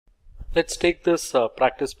Let's take this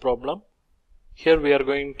practice problem. Here we are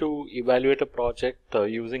going to evaluate a project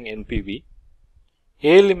using NPV.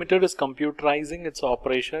 A Limited is computerizing its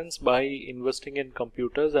operations by investing in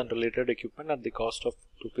computers and related equipment at the cost of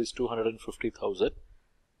Rs 250,000.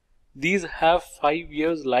 These have 5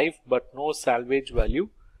 years life but no salvage value.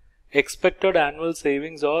 Expected annual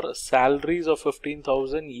savings are salaries of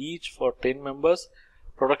 15,000 each for 10 members,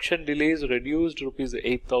 production delays reduced Rs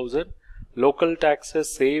 8,000, local taxes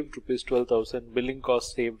saved Rs 12,000, billing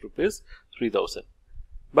costs saved Rs 3,000.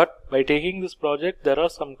 But by taking this project, there are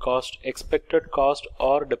some cost, expected cost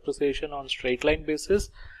or depreciation on straight line basis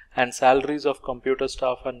and salaries of computer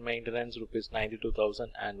staff and maintenance Rs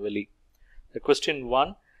 92,000 annually. The question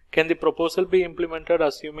 1, can the proposal be implemented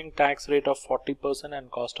assuming tax rate of 40%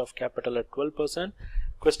 and cost of capital at 12%?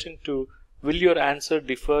 Question 2, will your answer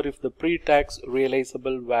differ if the pre-tax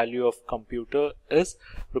realizable value of computer is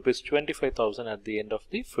Rs 25,000 at the end of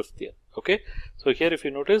the 5th year? Okay, so here if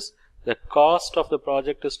you notice, the cost of the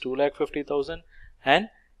project is 2,50,000 and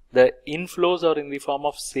the inflows are in the form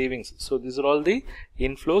of savings. So these are all the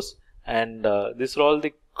inflows and these are all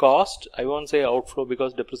the cost. I won't say outflow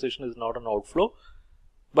because depreciation is not an outflow,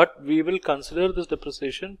 but we will consider this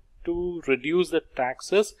depreciation to reduce the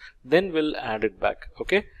taxes, then we'll add it back.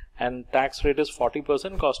 Okay, and tax rate is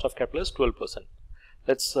 40%, cost of capital is 12%.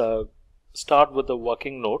 Let's start with the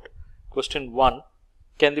working note. Question 1,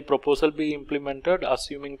 can the proposal be implemented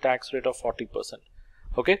assuming tax rate of 40%?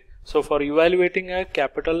 Okay, so for evaluating a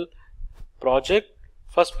capital project,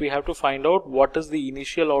 first we have to find out what is the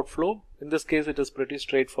initial outflow. In this case it is pretty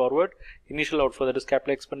straightforward. Initial outflow, that is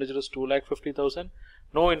capital expenditure, is 2,50,000.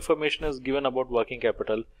 No information is given about working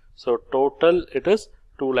capital, so total it is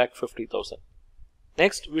 2,50,000.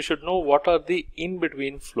 Next we should know what are the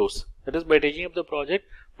in-between flows. That is, by taking up the project,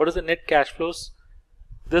 what is the net cash flows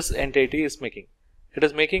this entity is making. It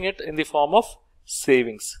is making it in the form of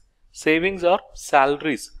savings. Savings are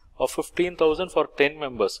salaries of 15,000 for 10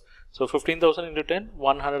 members. So 15,000 into 10,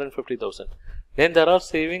 150,000. Then there are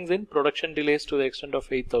savings in production delays to the extent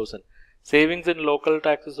of 8,000. Savings in local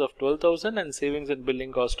taxes of 12,000 and savings in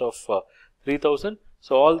billing cost of 3,000.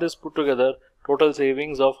 So all this put together, total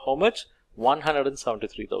savings of how much?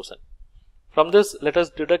 173,000. From this, let us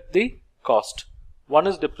deduct the cost. One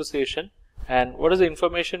is depreciation. And what is the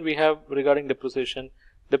information we have regarding depreciation?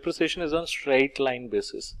 Depreciation is on straight line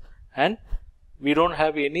basis and we don't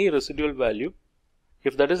have any residual value.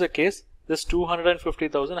 If that is the case, this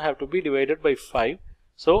 250,000 have to be divided by 5.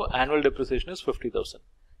 So annual depreciation is 50,000.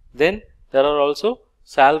 Then there are also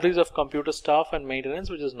salaries of computer staff and maintenance,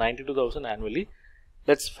 which is 92,000 annually.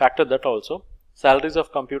 Let's factor that also. Salaries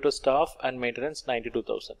of computer staff and maintenance,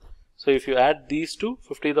 92,000. So if you add these two,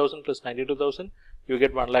 50,000 plus 92,000, you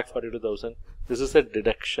get 1,42,000. This is a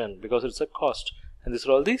deduction because it's a cost, and these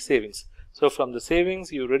are all the savings. So from the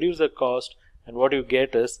savings you reduce the cost, and what you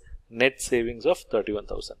get is net savings of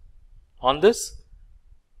 31,000. On this,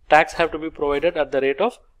 tax have to be provided at the rate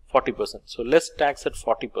of 40%. So less tax at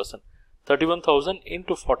 40%. 31,000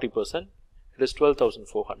 into 40%, it is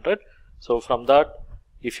 12,400. So from that,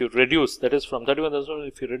 if you reduce, that is from 31,000,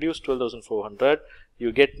 if you reduce 12,400,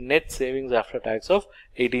 you get net savings after tax of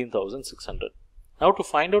 18,600. Now to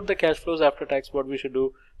find out the cash flows after tax, what we should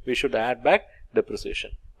do? We should add back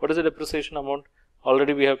depreciation. What is the depreciation amount?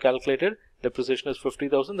 Already we have calculated. Depreciation is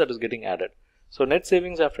 50,000, that is getting added. So net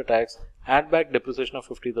savings after tax, add back depreciation of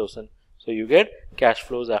 50,000. So you get cash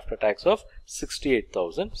flows after tax of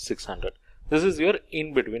 68,600. This is your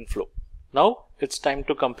in-between flow. Now it's time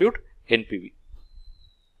to compute NPV.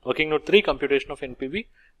 Working note 3, computation of NPV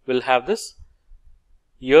will have this.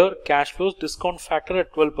 Year cash flows discount factor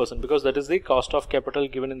at 12% because that is the cost of capital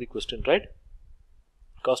given in the question, right?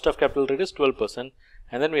 Cost of capital rate is 12%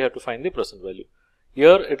 and then we have to find the present value.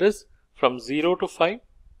 Here it is from 0 to 5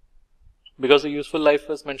 because the useful life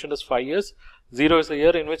is mentioned as 5 years. 0 is the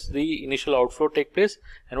year in which the initial outflow take place.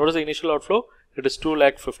 And what is the initial outflow? It is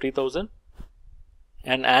 2,50,000.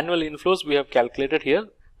 And annual inflows we have calculated here.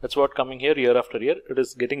 That's what coming here year after year. It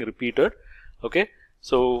is getting repeated. Okay.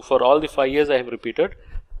 So for all the 5 years I have repeated.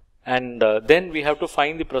 And then we have to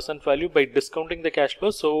find the present value by discounting the cash flow.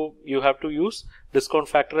 So you have to use discount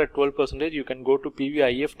factor at 12%. You can go to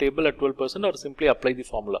PVIF table at 12% or simply apply the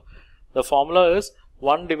formula. The formula is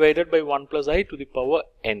 1 divided by 1 plus I to the power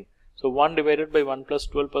n. So 1 divided by 1 plus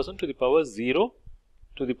 12% to the power 0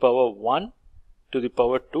 to the power 1 to the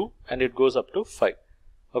power 2 and it goes up to 5.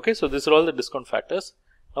 Okay, so these are all the discount factors.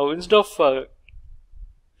 Now instead of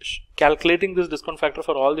calculating this discount factor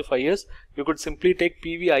for all the 5 years, you could simply take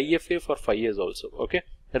PVIFA for 5 years also. Okay,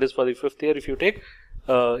 that is for the 5th year. If you take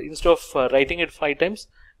instead of writing it 5 times,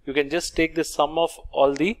 you can just take the sum of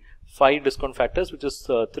all the 5 discount factors, which is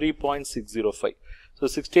 3.605. So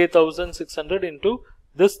 68,600 into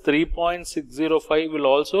this 3.605 will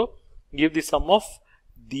also give the sum of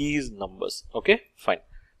these numbers. Okay, fine.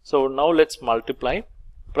 So now let's multiply.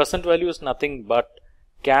 Present value is nothing but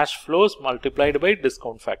cash flows multiplied by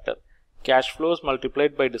discount factor. Cash flows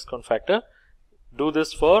multiplied by discount factor. Do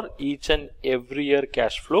this for each and every year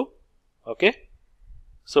cash flow. Okay.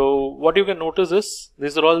 So what you can notice is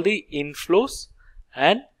these are all the inflows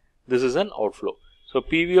and this is an outflow. So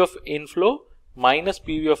PV of inflow minus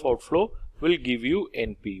PV of outflow will give you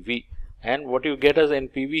NPV, and what you get as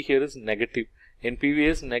NPV here is negative. NPV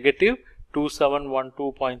is negative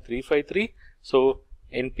 2712.353. So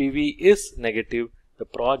NPV is negative. The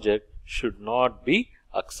project should not be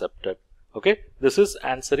accepted. Okay, this is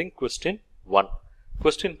answering question 1.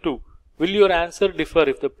 Question 2. Will your answer differ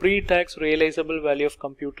if the pre-tax realizable value of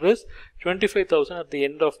computer is 25,000 at the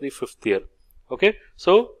end of the 5th year? Okay,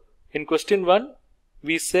 so in question 1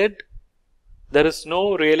 we said there is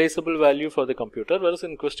no realizable value for the computer, whereas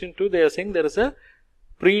in question 2 they are saying there is a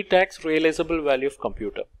pre-tax realizable value of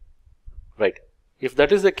computer. Right. If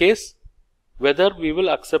that is the case, whether we will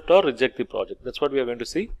accept or reject the project, that's what we are going to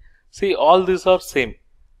see. See, all these are same.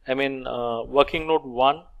 I mean, working note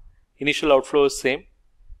 1, initial outflow is same.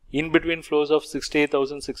 In between flows of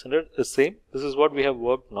 68,600 is same. This is what we have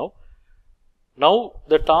worked now. Now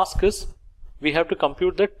the task is we have to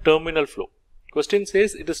compute the terminal flow. Question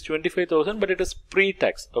says it is 25,000, but it is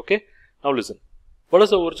pre-tax. Okay. Now listen. What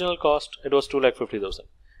is the original cost? It was 2,50,000.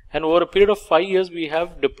 And over a period of 5 years, we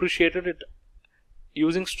have depreciated it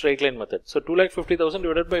using straight line method. So 2,50,000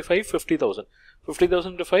 divided by 5, 50,000.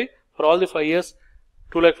 50,000 to 5, for all the 5 years,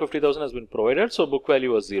 2,50,000 has been provided. So book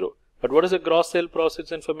value was 0. But what is the gross sale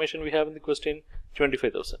proceeds information we have in the question?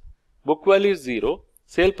 25,000. Book value is 0.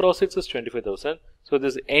 Sale proceeds is 25,000. So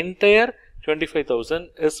this entire 25,000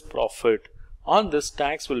 is profit. On this,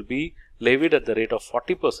 tax will be levied at the rate of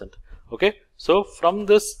 40%. Okay. So from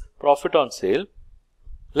this profit on sale,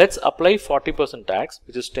 let's apply 40% tax,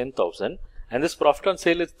 which is 10,000. And this profit on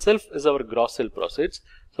sale itself is our gross sale proceeds.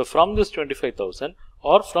 So from this 25,000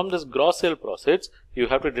 or from this gross sale proceeds, you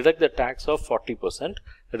have to deduct the tax of 40%,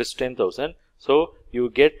 that is 10,000. So you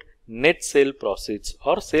get net sale proceeds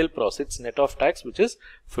or sale proceeds net of tax, which is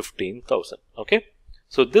 15,000. Okay.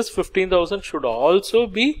 So this 15,000 should also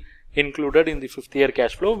be included in the 5th year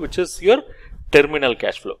cash flow, which is your terminal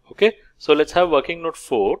cash flow. Okay. So let's have working note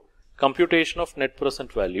 4, computation of net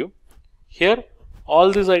present value. Here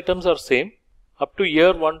all these items are same up to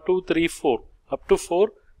year 1, 2, 3, 4. Up to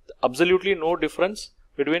 4, absolutely no difference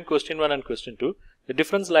between question 1 and question 2. The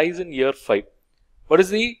difference lies in year 5. What is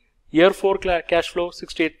the year 4 cash flow?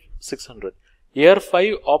 68,600. Year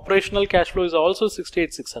 5 operational cash flow is also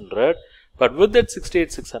 68,600. But with that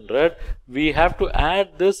 68,600, we have to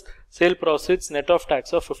add this sale proceeds net of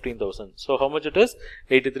tax of 15,000. So how much it is?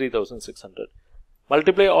 83,600.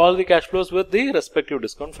 Multiply all the cash flows with the respective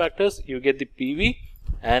discount factors. You get the PV,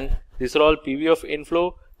 and these are all PV of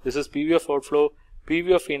inflow. This is PV of outflow.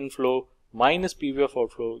 PV of inflow minus PV of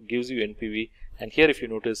outflow gives you NPV. And here if you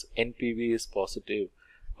notice, NPV is positive.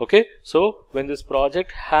 Okay. So when this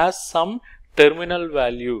project has some terminal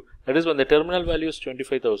value, that is when the terminal value is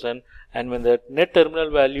 25,000 and when the net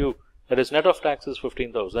terminal value, that is net of tax, is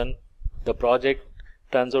 15,000, the project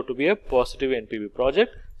turns out to be a positive NPV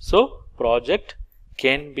project. So project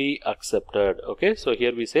can be accepted. Okay. So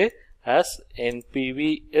here we say as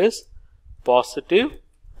NPV is positive,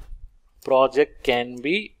 project can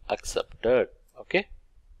be accepted. Okay.